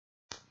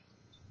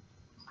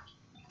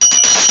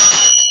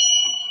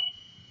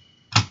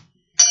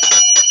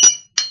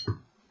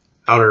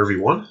Howdy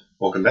everyone,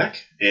 welcome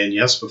back. And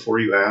yes, before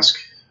you ask,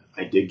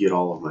 I did get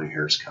all of my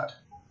hairs cut.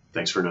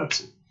 Thanks for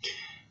noticing.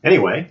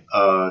 Anyway,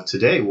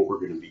 today what we're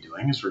going to be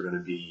doing is we're going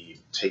to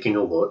be taking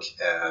a look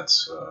at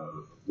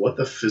what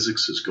the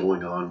physics is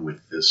going on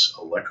with this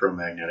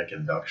electromagnetic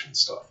induction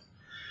stuff.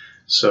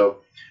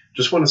 So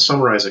just want to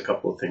summarize a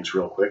couple of things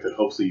real quick that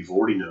hopefully you've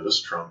already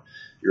noticed from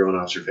your own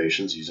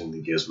observations using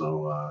the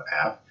Gizmo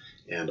app,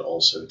 and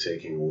also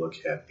taking a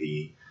look at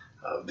the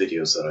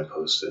videos that I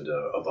posted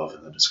above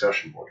in the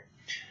discussion board.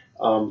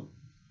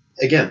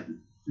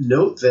 Again,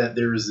 note that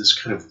there is this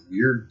kind of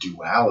weird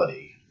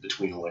duality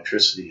between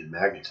electricity and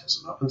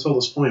magnetism. Up until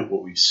this point,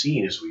 what we've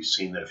seen is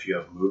that if you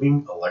have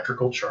moving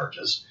electrical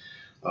charges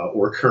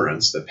or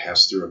currents that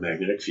pass through a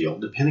magnetic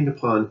field, depending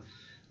upon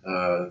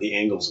the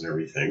angles and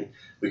everything,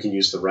 we can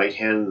use the right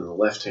hand and the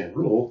left hand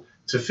rule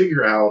to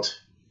figure out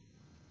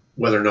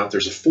whether or not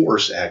there's a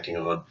force acting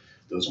on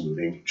those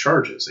moving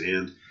charges.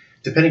 And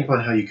depending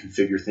upon how you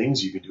configure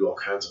things, you can do all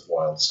kinds of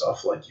wild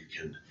stuff, like you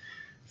can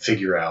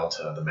figure out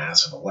the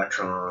mass of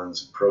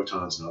electrons and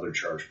protons and other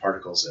charged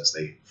particles as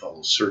they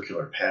follow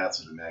circular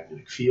paths in a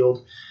magnetic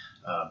field.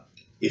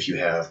 If you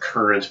have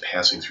current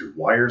passing through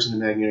wires in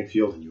a magnetic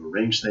field and you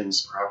arrange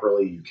things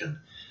properly, you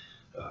can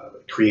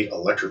create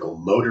electrical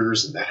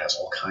motors, and that has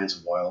all kinds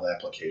of wild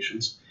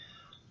applications.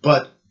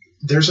 But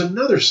there's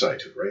another side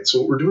to it, right?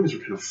 So what we're doing is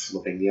we're kind of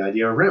flipping the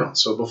idea around.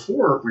 So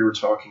before we were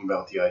talking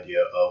about the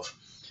idea of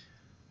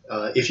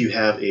if you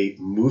have a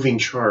moving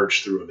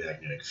charge through a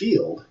magnetic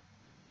field,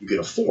 you get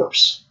a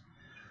force.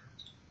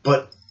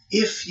 But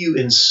if you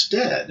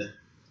instead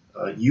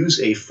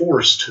use a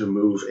force to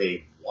move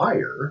a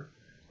wire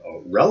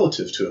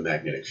relative to a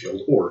magnetic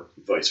field, or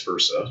vice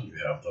versa, you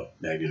have the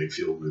magnetic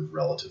field move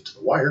relative to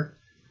the wire,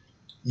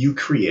 you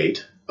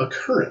create a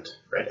current,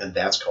 right? And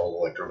that's called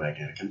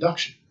electromagnetic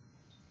induction.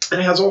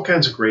 And it has all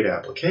kinds of great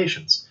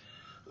applications.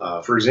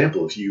 For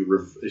example, if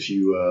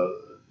you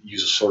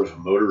use a sort of a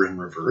motor in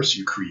reverse,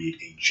 you create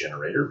a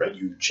generator, right?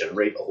 You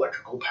generate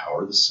electrical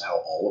power. This is how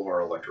all of our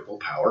electrical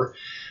power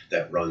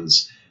that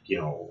runs,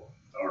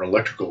 our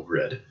electrical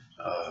grid,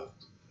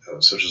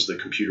 such as the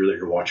computer that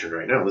you're watching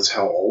right now, that's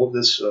how all of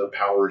this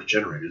power is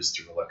generated, is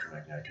through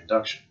electromagnetic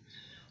induction.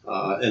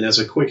 And as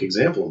a quick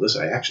example of this,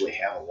 I actually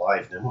have a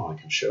live demo I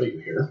can show you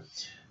here.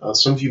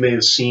 Some of you may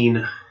have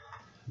seen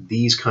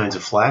these kinds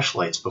of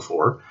flashlights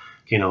before.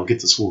 Okay, and I'll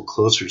get this a little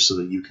closer so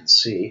that you can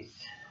see.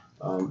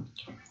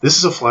 This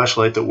is a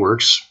flashlight that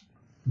works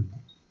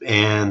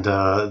and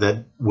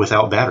that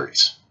without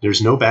batteries.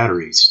 There's no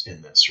batteries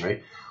in this,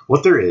 right?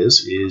 What there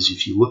is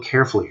if you look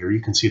carefully here,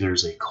 you can see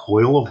there's a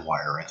coil of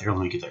wire right there.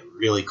 Let me get that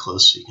really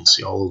close so you can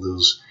see all of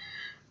those,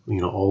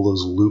 all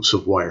those loops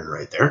of wire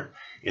right there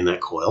in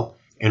that coil.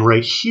 And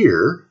right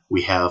here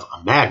we have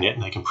a magnet,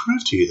 and I can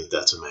prove to you that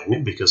that's a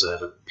magnet because I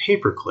have a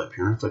paper clip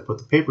here. If I put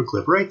the paper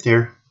clip right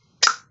there,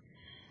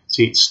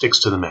 see, it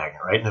sticks to the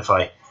magnet, right? And if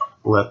I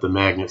let the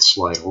magnet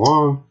slide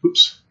along,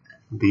 oops,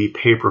 the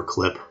paper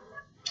clip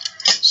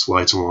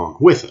slides along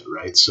with it,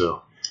 right?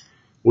 So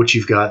what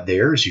you've got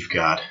there is you've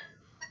got a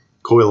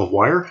coil of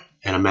wire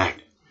and a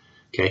magnet,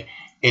 okay?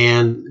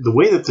 And the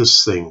way that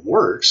this thing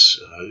works,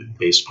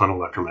 based upon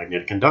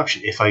electromagnetic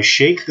induction, if I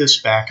shake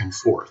this back and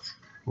forth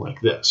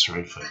like this,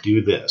 right? If I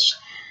do this,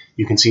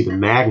 you can see the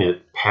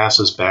magnet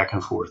passes back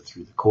and forth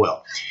through the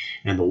coil.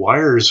 And the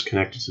wires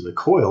connected to the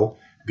coil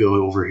go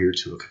over here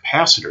to a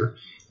capacitor,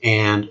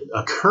 and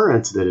a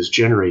current that is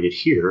generated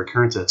here, a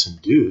current that's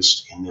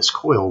induced in this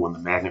coil when the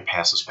magnet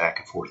passes back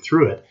and forth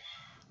through it,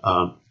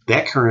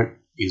 that current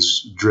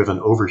is driven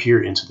over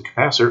here into the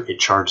capacitor.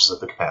 It charges up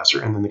the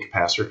capacitor, and then the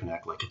capacitor can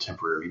act like a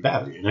temporary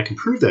battery. And I can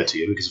prove that to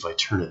you because if I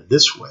turn it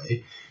this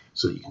way,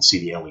 so that you can see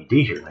the LED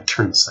here, and I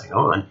turn this thing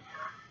on,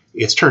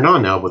 it's turned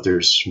on now, but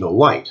there's no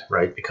light,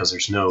 right? Because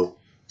there's no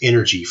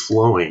energy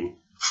flowing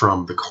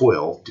from the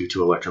coil due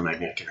to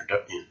electromagnetic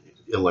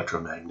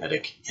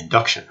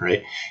induction,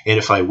 right? And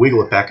if I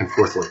wiggle it back and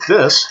forth like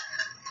this,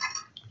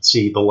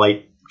 see, the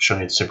light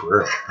shines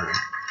temporarily, right?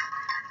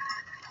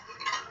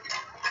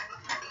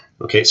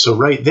 Okay, so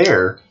right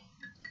there,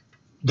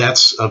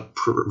 that's a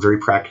very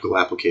practical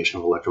application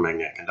of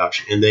electromagnetic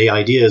induction. And the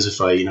idea is if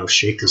I,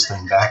 shake this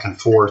thing back and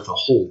forth a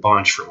whole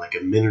bunch for like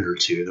a minute or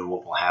two, then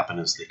what will happen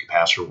is the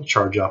capacitor will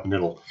charge up and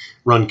it'll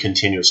run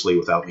continuously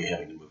without me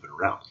having to move it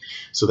around.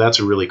 So that's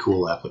a really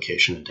cool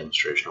application and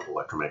demonstration of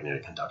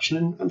electromagnetic induction.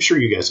 And I'm sure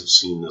you guys have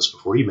seen this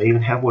before. You may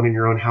even have one in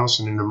your own house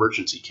in an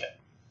emergency kit.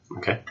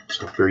 Okay,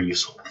 so very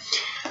useful.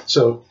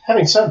 So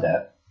having said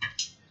that,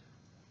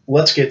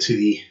 let's get to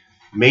the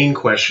main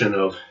question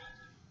of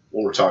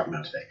what we're talking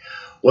about today.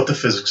 What the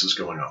physics is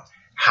going on.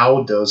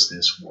 How does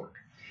this work?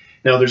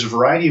 Now, there's a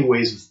variety of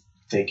ways of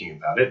thinking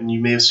about it, and you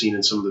may have seen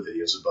in some of the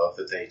videos above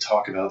that they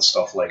talk about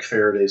stuff like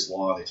Faraday's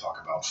law, they talk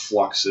about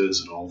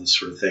fluxes and all this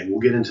sort of thing. We'll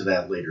get into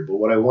that later, but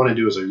what I want to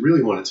do is I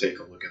really want to take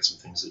a look at some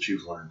things that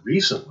you've learned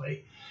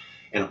recently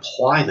and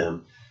apply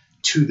them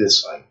to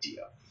this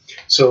idea.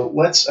 So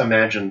let's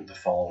imagine the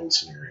following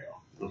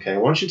scenario. Okay, I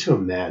want you to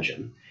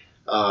imagine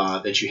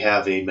that you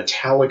have a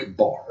metallic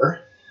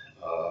bar,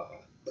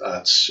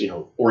 it's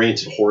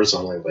oriented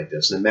horizontally like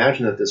this. And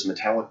imagine that this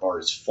metallic bar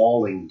is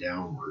falling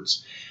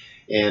downwards,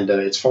 and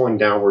it's falling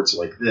downwards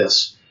like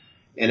this.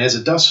 And as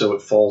it does so,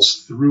 it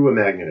falls through a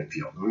magnetic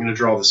field. I'm going to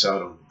draw this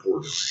out on the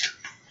board.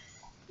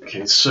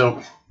 Okay,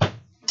 so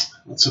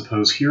let's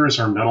suppose here is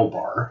our metal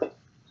bar.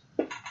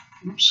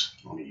 Oops,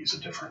 let me use a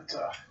different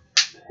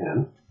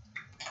pen.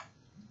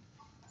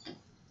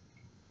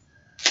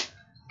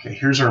 Okay,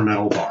 here's our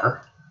metal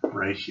bar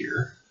right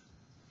here.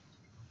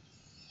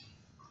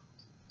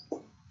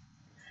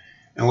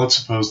 And let's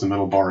suppose the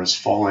metal bar is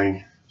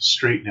falling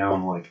straight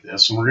down like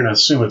this, and we're going to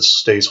assume it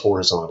stays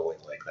horizontally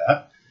like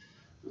that.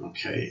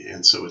 Okay,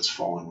 and so it's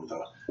falling with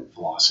a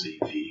velocity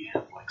v,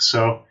 like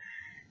so.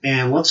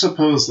 And let's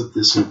suppose that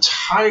this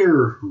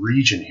entire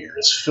region here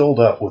is filled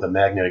up with a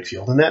magnetic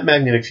field, and that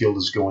magnetic field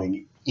is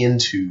going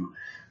into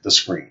the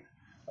screen,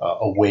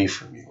 away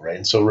from you, right?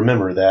 And so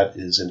remember, that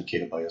is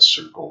indicated by a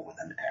circle with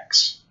an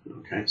X.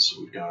 Okay, so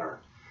we've got our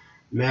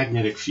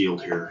magnetic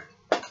field here.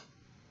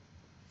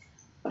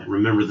 And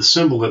remember, the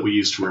symbol that we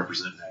use to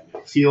represent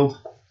magnetic field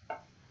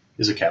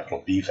is a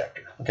capital B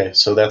vector. Okay,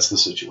 so that's the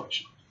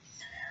situation.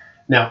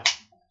 Now,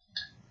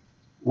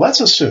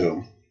 let's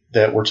assume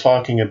that we're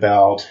talking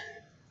about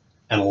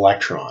an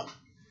electron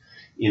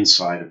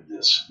inside of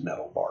this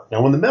metal bar.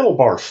 Now, when the metal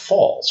bar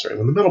falls, right,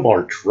 when the metal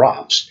bar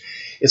drops,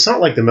 it's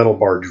not like the metal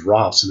bar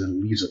drops and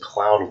then leaves a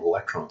cloud of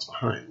electrons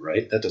behind,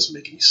 right? That doesn't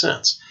make any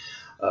sense.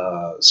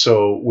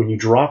 So when you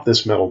drop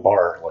this metal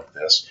bar like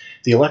this,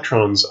 the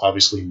electrons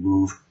obviously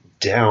move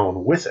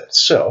down with it.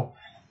 So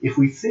if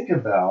we think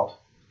about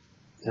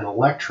an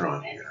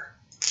electron here,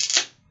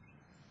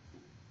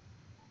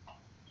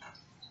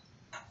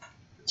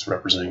 it's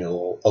representing a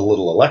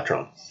little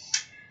electron.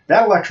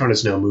 That electron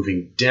is now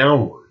moving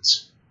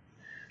downwards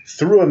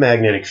through a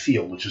magnetic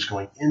field, which is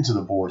going into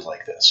the board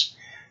like this.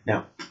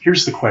 Now,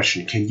 here's the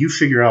question. Can you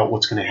figure out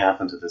what's going to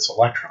happen to this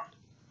electron?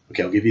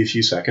 Okay, I'll give you a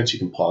few seconds. You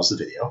can pause the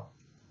video.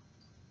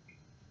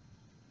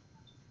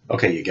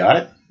 Okay, you got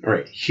it? All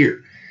right,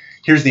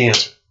 here's the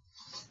answer.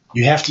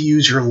 You have to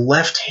use your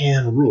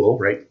left-hand rule,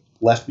 right?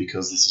 Left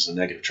because this is a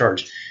negative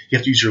charge. You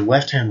have to use your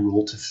left-hand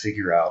rule to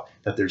figure out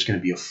that there's going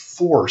to be a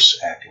force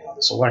acting on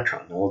this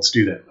electron. Now, let's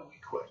do that really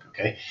quick,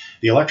 okay?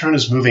 The electron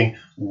is moving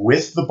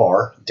with the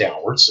bar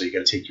downwards, so you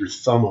got to take your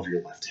thumb of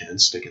your left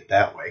hand, stick it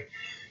that way.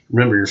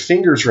 Remember, your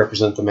fingers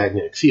represent the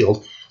magnetic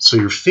field, so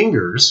your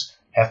fingers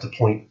have to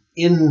point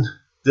in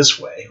this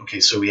way. Okay,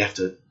 so we have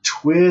to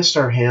twist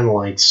our hand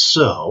like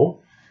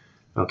so.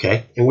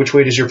 Okay, and which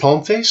way does your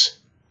palm face?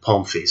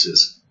 Palm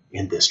faces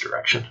in this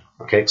direction.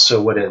 Okay,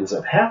 so what ends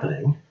up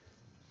happening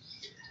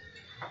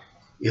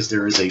is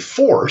there is a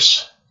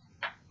force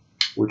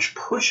which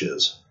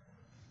pushes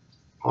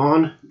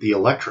on the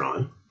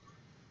electron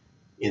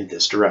in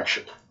this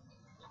direction.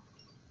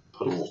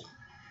 Put a little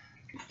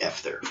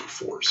F there for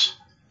force.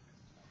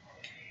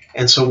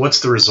 And so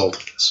what's the result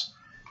of this?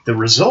 The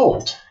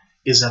result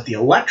is that the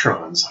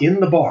electrons in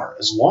the bar,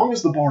 as long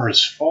as the bar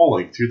is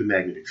falling through the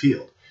magnetic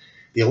field,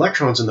 the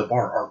electrons in the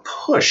bar are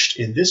pushed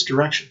in this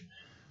direction.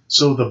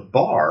 So the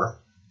bar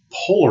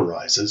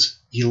polarizes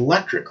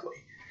electrically.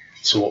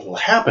 So what will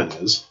happen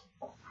is,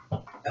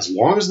 as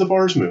long as the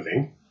bar is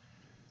moving,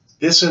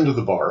 this end of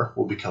the bar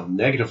will become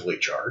negatively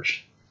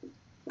charged.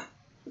 And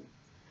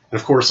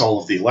of course,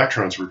 all of the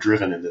electrons were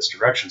driven in this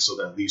direction, so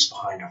that leaves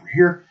behind over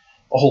here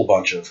a whole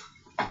bunch of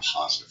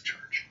positive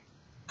charge.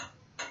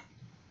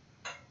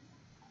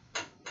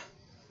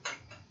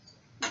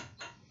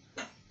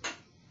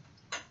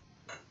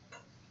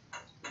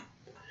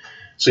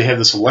 So you have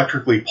this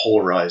electrically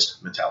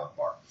polarized metallic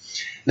bar.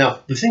 Now,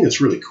 the thing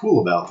that's really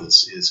cool about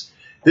this is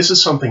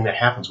something that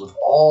happens with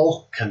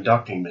all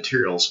conducting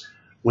materials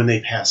when they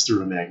pass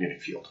through a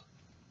magnetic field,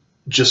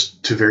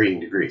 just to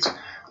varying degrees.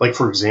 Like,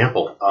 for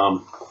example,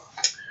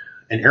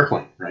 an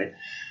airplane, right?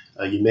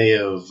 You may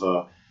have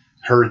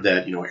heard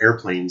that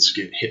airplanes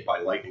get hit by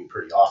lightning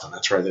pretty often.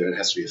 That's why there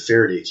has to be a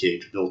Faraday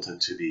cage built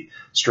into the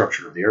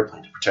structure of the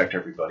airplane to protect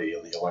everybody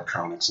and the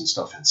electronics and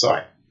stuff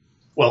inside.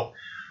 Well,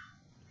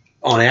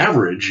 on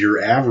average, your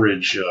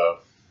average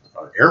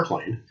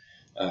airplane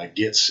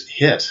gets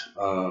hit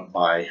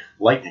by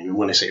lightning. And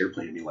when I say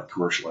airplane, I mean like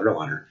commercial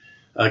airliner.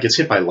 Gets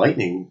hit by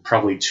lightning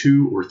probably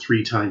 2 or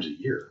 3 times a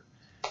year.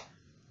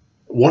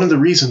 One of the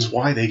reasons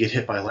why they get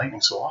hit by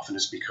lightning so often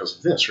is because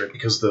of this, right?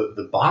 Because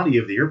the body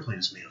of the airplane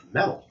is made of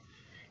metal.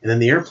 And then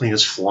the airplane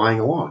is flying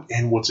along.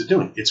 And what's it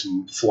doing? It's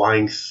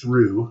flying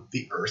through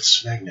the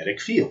Earth's magnetic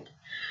field.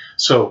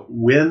 So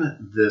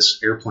when this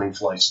airplane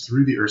flies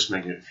through the Earth's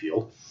magnetic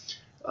field,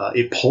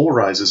 it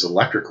polarizes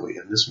electrically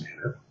in this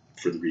manner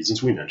for the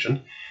reasons we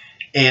mentioned.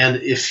 And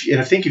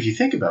I think if you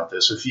think about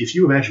this, if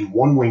you imagine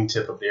one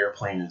wingtip of the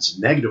airplane is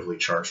negatively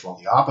charged while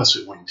the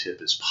opposite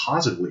wingtip is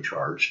positively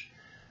charged,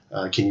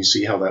 can you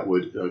see how that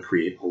would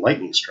create a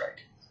lightning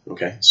strike?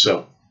 Okay,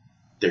 so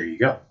there you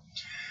go.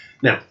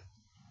 Now,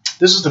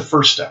 this is the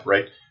first step,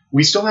 right?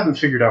 We still haven't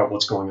figured out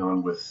what's going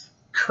on with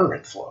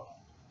current flow,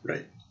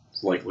 right?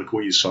 Like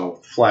what you saw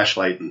with the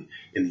flashlight and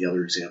in the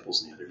other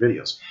examples in the other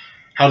videos.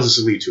 How does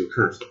this lead to a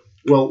current flow?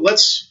 Well,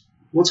 let's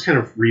let's kind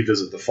of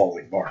revisit the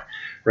falling bar,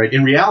 right?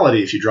 In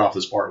reality, if you drop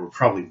this bar, it would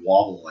probably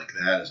wobble like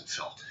that as it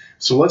fell.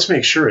 So let's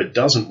make sure it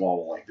doesn't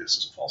wobble like this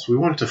as it falls. We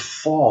want it to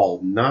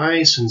fall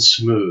nice and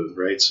smooth,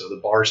 right? So the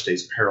bar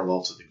stays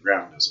parallel to the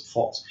ground as it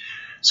falls.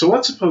 So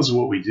let's suppose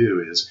what we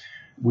do is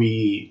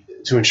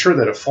to ensure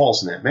that it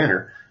falls in that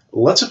manner,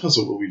 let's suppose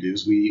that what we do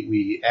is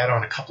we add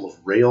on a couple of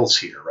rails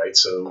here, right?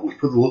 So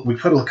we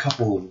put a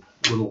couple of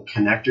little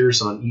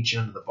connectors on each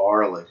end of the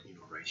bar, like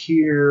right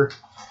here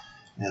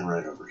and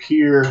right over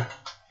here.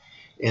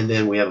 And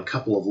then we have a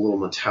couple of little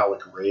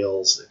metallic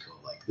rails that go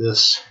like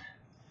this.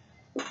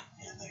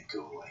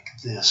 Go like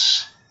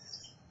this.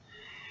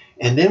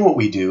 And then what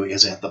we do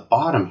is at the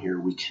bottom here,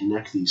 we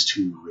connect these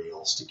two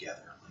rails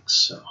together, like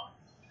so.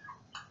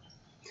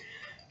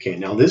 Okay,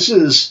 now this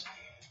is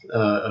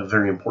a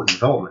very important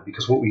development,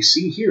 because what we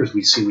see here is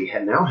we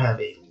now have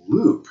a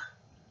loop,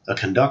 a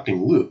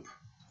conducting loop,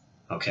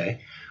 okay,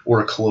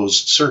 or a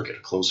closed circuit, a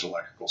closed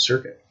electrical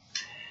circuit.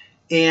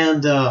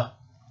 And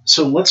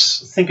so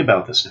let's think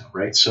about this now,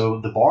 right?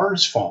 So the bar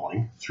is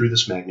falling through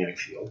this magnetic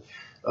field.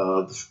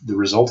 The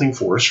resulting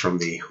force from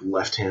the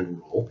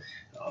left-hand rule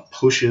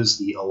pushes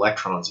the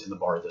electrons in the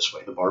bar this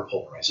way. The bar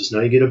polarizes. Now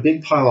you get a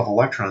big pile of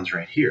electrons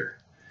right here.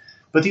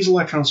 But these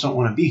electrons don't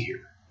want to be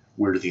here.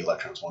 Where do the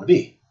electrons want to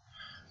be?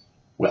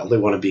 Well, they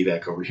want to be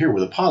back over here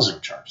where the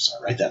positive charges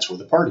are, right? That's where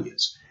the party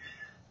is.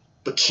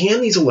 But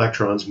can these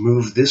electrons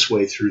move this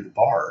way through the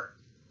bar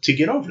to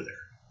get over there?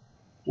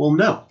 Well,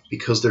 no,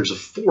 because there's a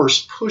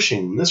force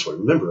pushing them this way.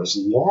 Remember, as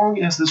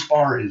long as this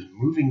bar is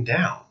moving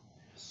down,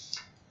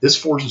 this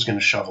force is going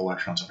to shove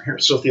electrons over here.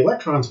 So if the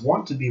electrons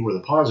want to be where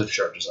the positive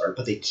charges are,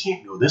 but they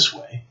can't go this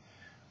way,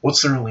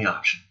 what's their only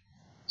option?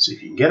 See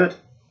if you can get it.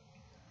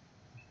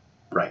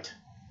 Right.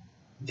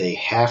 They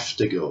have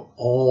to go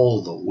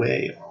all the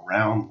way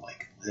around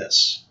like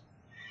this.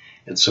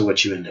 And so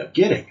what you end up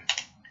getting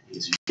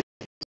is you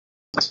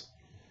get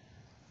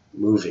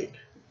moving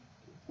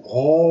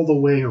all the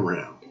way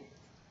around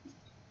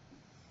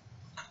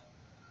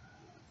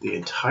the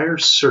entire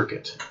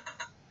circuit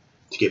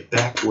to get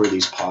back to where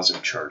these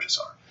positive charges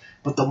are.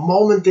 But the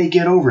moment they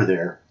get over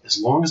there,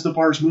 as long as the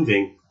bar's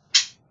moving,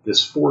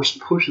 this force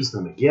pushes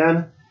them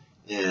again,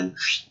 and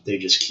they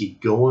just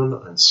keep going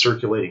and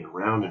circulating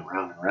around and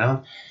around and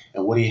around.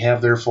 And what do you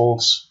have there,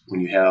 folks?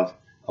 When you have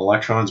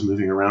electrons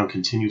moving around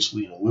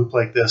continuously in a loop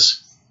like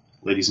this,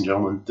 ladies and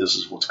gentlemen, this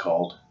is what's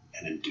called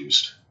an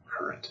induced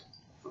current.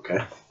 Okay?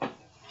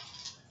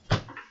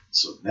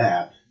 So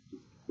that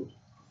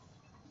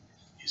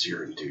is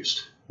your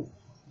induced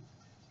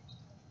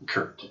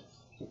current.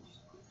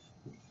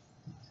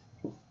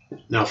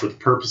 Now, for the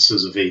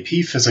purposes of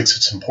AP physics,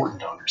 it's important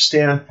to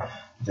understand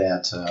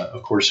that,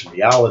 of course, in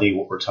reality,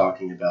 what we're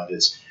talking about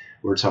is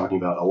we're talking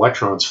about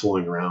electrons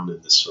flowing around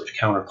in this sort of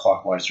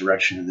counterclockwise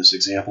direction in this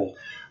example.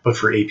 But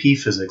for AP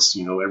physics,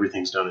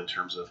 everything's done in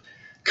terms of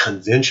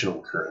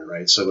conventional current,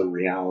 right? So in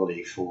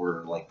reality,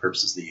 for like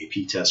purposes of the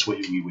AP test, what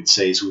we would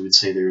say is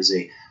there's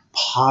a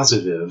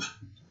positive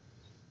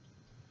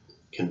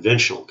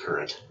conventional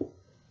current.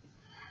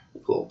 A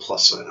little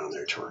plus sign on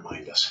there to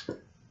remind us,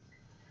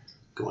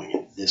 going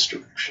in this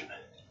direction.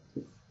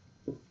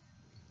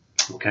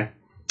 Okay?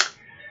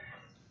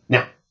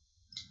 Now,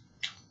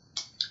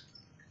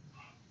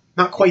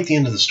 not quite the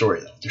end of the story,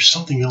 though. There's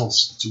something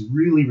else that's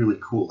really, really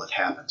cool that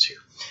happens here.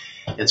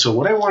 And so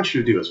what I want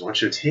you to do is I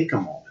want you to take a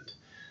moment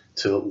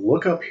to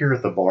look up here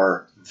at the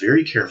bar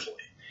very carefully.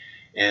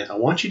 And I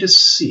want you to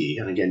see,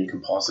 and again, you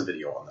can pause the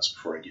video on this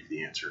before I give you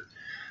the answer.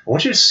 I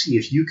want you to see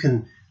if you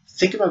can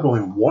think about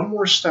going one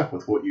more step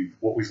with what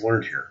we've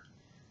learned here,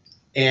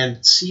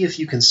 and see if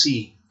you can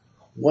see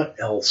what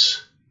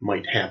else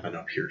might happen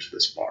up here to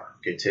this bar.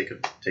 Okay, take a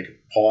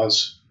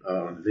pause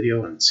on the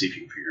video and see if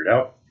you can figure it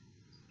out.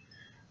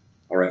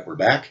 All right, we're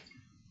back.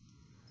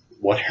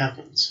 What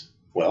happens?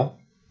 Well,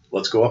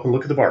 let's go up and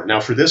look at the bar. Now,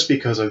 for this,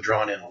 because I've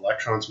drawn in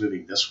electrons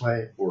moving this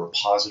way or a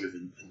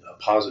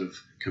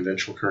positive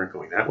conventional current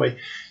going that way,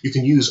 you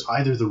can use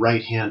either the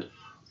right hand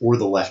or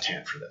the left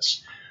hand for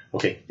this.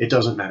 Okay, it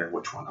doesn't matter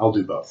which one. I'll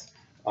do both.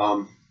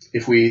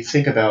 If we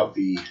think about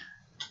the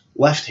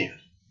left hand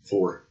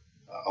for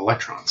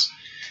electrons,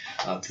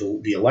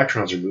 the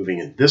electrons are moving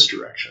in this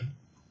direction.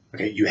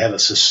 Okay, you have a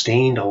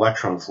sustained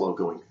electron flow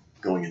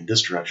going in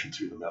this direction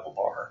through the metal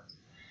bar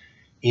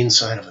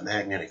inside of a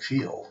magnetic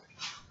field.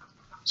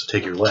 So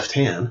take your left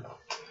hand,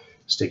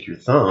 stick your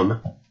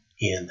thumb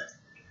in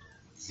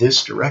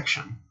this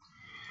direction,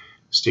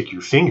 stick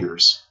your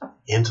fingers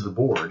into the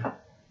board,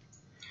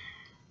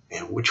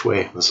 and which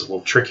way, this is a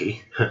little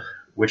tricky,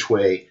 which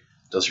way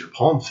does your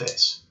palm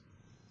face?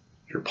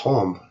 Your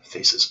palm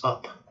faces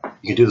up.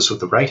 You can do this with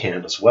the right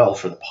hand as well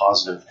for the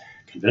positive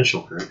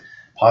conventional current.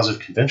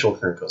 Positive conventional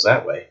current goes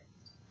that way.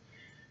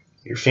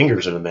 Your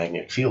fingers are the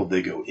magnetic field,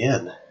 they go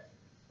in,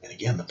 and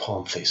again, the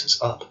palm faces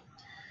up.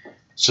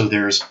 So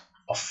there's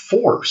a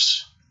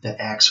force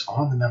that acts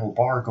on the metal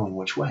bar going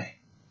which way?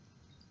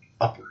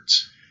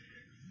 Upwards.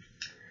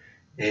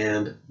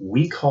 And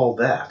we call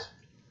that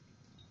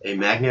a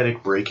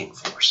magnetic braking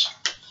force.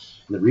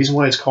 And the reason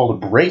why it's called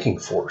a braking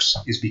force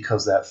is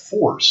because that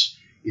force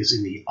is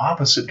in the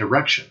opposite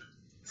direction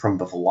from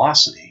the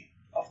velocity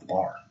of the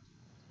bar.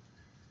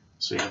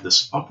 So you have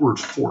this upward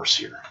force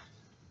here.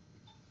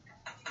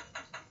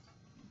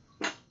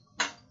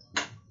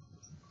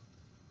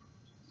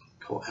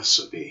 Called F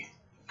sub B.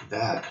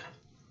 That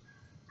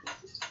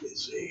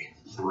is a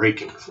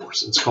braking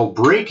force. It's called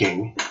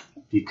braking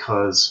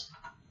because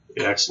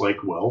it acts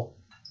like, well,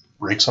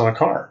 brakes on a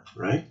car,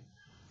 right?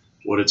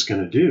 What it's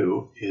going to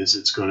do is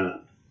it's going to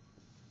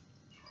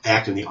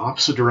act in the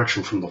opposite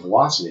direction from the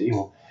velocity,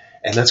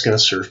 and that's going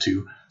to serve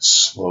to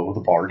slow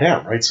the bar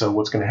down, right? So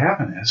what's going to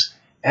happen is,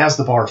 as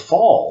the bar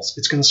falls,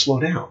 it's going to slow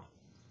down.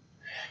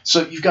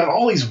 So you've got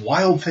all these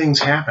wild things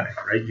happening,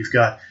 right? You've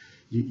got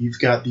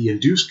the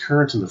induced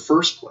current in the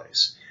first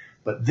place,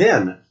 but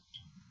then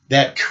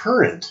that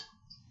current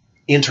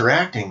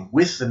interacting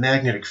with the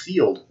magnetic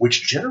field,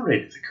 which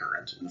generated the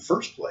current in the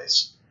first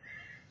place,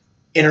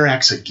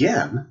 interacts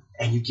again,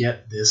 and you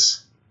get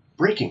this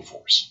braking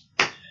force.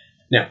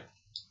 Now,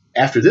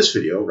 after this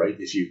video, right,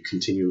 if you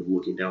continue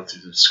looking down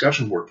through the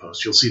discussion board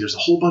post, you'll see there's a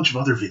whole bunch of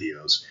other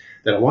videos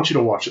that I want you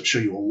to watch that show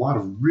you a lot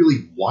of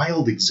really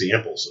wild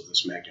examples of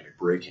this magnetic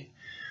braking.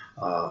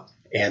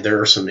 And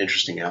there are some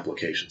interesting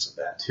applications of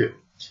that too.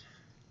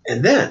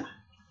 And then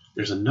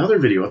there's another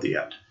video at the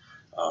end,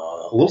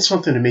 a little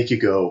something to make you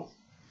go,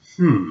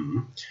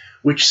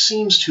 which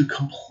seems to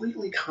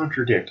completely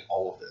contradict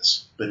all of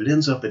this, but it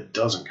ends up it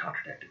doesn't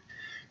contradict it,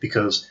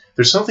 because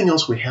there's something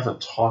else we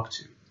haven't talked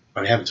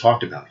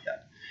about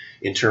yet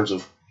in terms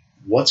of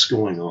what's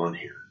going on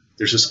here.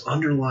 There's this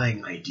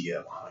underlying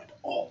idea behind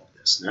all of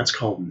this, and that's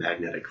called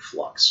magnetic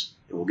flux,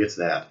 and we'll get to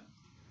that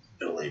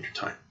at a later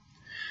time.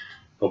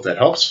 Hope that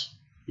helps.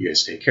 You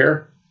guys take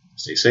care,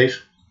 stay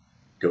safe,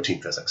 go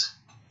Team Physics.